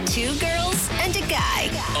Two Girls and a Guy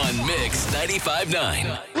On Mix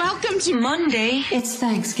 95.9. Welcome to Monday. It's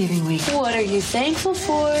Thanksgiving week. What are you thankful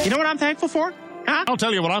for? You know what I'm thankful for? Huh? I'll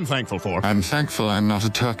tell you what I'm thankful for. I'm thankful I'm not a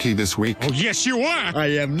turkey this week. Oh, yes, you are. I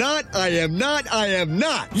am not.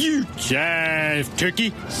 You jive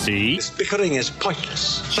turkey. See? This bickering is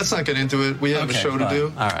pointless. Let's not get into it. We have a show to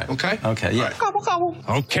do. All right. Okay? Okay, yeah.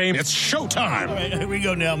 Okay, it's showtime. All right, here we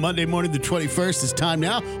go now. Monday morning, the 21st. It's time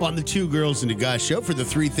now on the Two Girls and a Guy show for the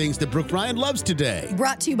three things that Brooke Ryan loves today.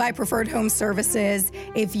 Brought to you by Preferred Home Services.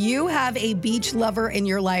 If you have a beach lover in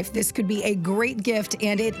your life, this could be a great gift,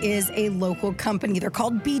 and it is a local company. They're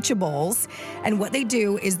called Beachables, and what they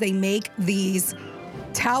do is they make these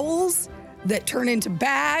towels that turn into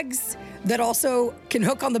bags that also can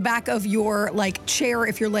hook on the back of your chair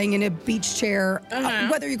if you're laying in a beach chair,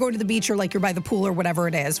 whether you're going to the beach or you're by the pool or whatever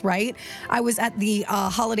it is, right? I was at the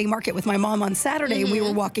holiday market with my mom on Saturday, and we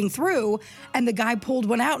were walking through, and the guy pulled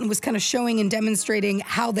one out and was kind of showing and demonstrating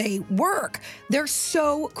how they work. They're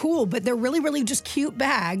so cool, but they're really, really just cute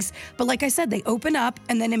bags. But like I said, they open up,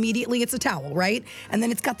 and then immediately it's a towel, right? And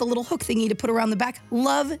then it's got the little hook thingy to put around the back.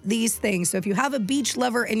 Love these things. So if you have a beach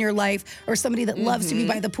lover in your life or somebody that loves to be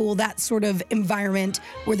by the pool, that sort of environment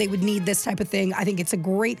where they would need this type of thing, I think it's a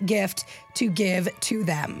great gift to give to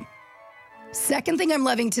them. Second thing I'm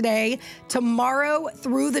loving today, tomorrow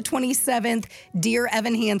through the 27th, Dear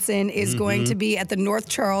Evan Hansen is going to be at the North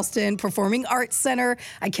Charleston Performing Arts Center.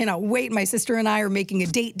 I cannot wait. My sister and I are making a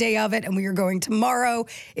date day of it, and we are going tomorrow.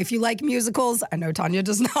 If you like musicals, I know Tanya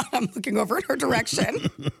does not. I'm looking over in her direction.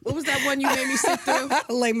 What was that one you made me sit through?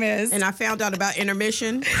 Les Mis. And I found out about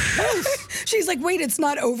intermission. She's like, wait, it's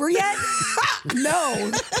not over yet?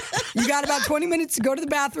 No. You got about 20 minutes to go to the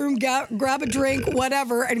bathroom, grab a drink,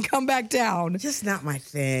 whatever, and come back down. Just not my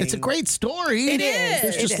thing. It's a great story. It is.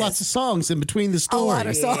 There's just lots of songs in between the story. A lot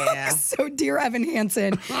of songs. Yeah. So Dear Evan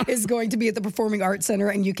Hansen is going to be at the Performing Arts Center,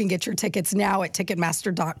 and you can get your tickets now at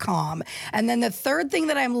Ticketmaster.com. And then the third thing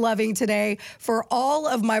that I'm loving today, for all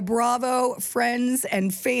of my Bravo friends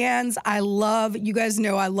and fans, you guys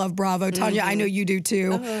know I love Bravo. Tanya, I know you do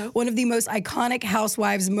too. One of the most iconic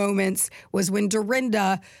Housewives moments was when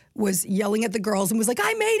Dorinda was yelling at the girls and was like,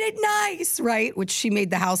 I made it nice, right? Which she made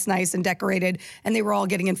the house nice and decorated, and they were all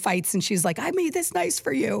getting in fights, and she's like, I made this nice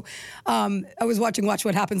for you. I was watching Watch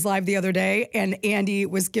What Happens Live the other day, and Andy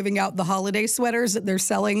was giving out the holiday sweaters that they're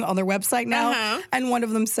selling on their website now, and one of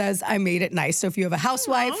them says, I made it nice. So if you have a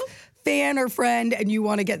housewife, fan or friend, and you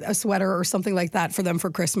want to get a sweater or something like that for them for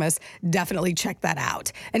Christmas, definitely check that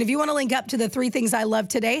out. And if you want to link up to the three things I love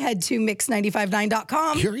today, head to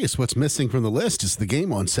mix959.com. Curious what's missing from the list is the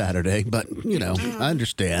game on Saturday, but, I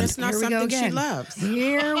understand. That's not something she loves.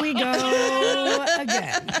 Here we go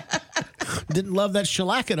again. Didn't love that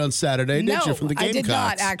shellacking on Saturday, did you, from the Gamecocks? I did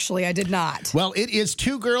not, actually. I did not. Well, it is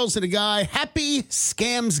Two Girls and a Guy. Happy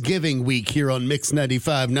Scamsgiving week here on Mix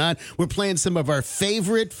 95.9. We're playing some of our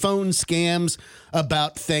favorite phone scams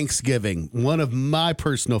about Thanksgiving. One of my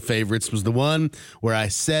personal favorites was the one where I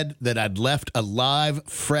said that I'd left a live,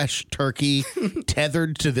 fresh turkey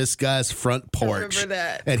tethered to this guy's front porch. I remember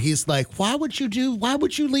that. And he's like, why would you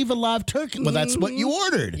leave a live turkey? Well, that's what you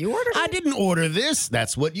ordered. You ordered it. I didn't order this.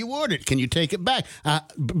 That's what you ordered. Can you take it back?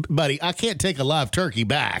 Buddy, I can't take a live turkey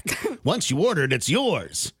back. Once you ordered, it's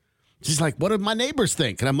yours. She's like, what do my neighbors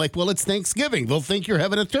think? And I'm like, well, it's Thanksgiving. They'll think you're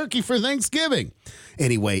having a turkey for Thanksgiving.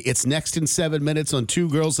 Anyway, it's next in 7 minutes on Two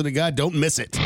Girls and a Guy. Don't miss it.